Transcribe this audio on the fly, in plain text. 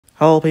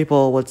Hello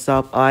people, what's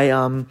up?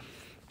 The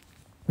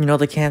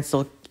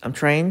cancel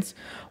trains,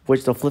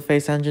 which the flip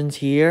face engine's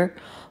here.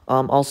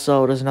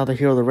 Also there's another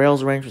Hero of the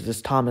Rails range, which is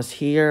Thomas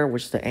here,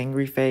 which is the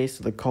angry face,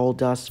 the coal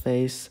dust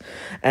face.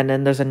 And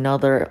then there's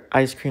another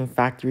Ice Cream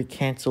Factory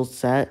canceled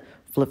set,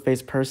 flip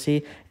face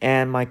Percy,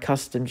 and my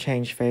custom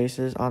change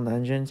faces on the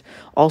engines.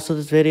 Also,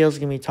 this video is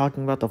gonna be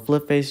talking about the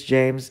flip face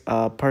James,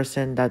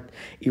 person that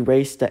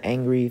erased the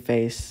angry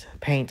face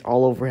paint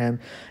all over him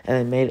and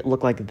then made it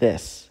look like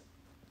this.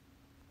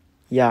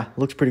 Yeah,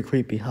 looks pretty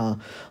creepy, huh?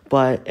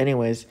 But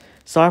anyways,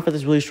 sorry for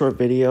this really short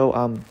video.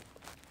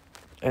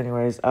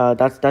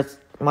 That's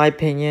my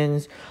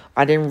opinions.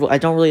 I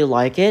don't really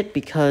like it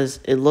because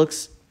it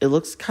looks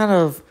kind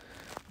of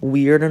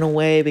weird in a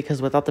way,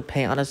 because without the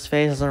paint on his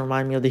face, it doesn't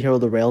remind me of the Hero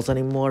of the Rails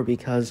anymore,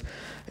 because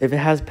if it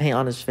has paint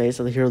on his face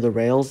of the Hero of the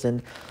Rails,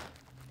 then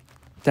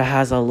that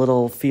has a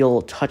little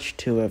feel touch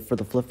to it for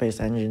the flip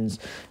face engines,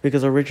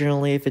 because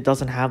originally if it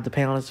doesn't have the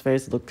paint on his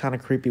face, it looked kind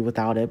of creepy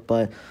without it.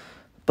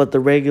 But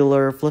the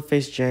regular flip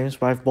face James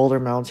by Boulder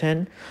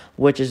Mountain,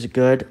 which is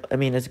good. I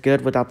mean, it's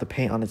good without the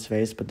paint on its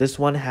face, but this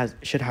one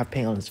should have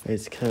paint on its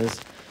face because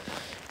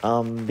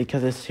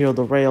it's Hero of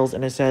the Rails,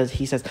 and he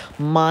says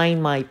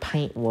mind my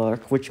paint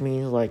work, which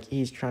means like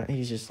he's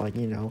just like,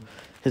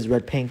 his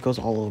red paint goes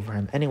all over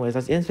him. Anyways,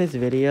 that's the end of today's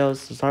video.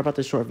 So sorry about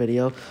this short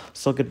video.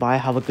 So goodbye.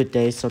 Have a good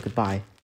day. So goodbye.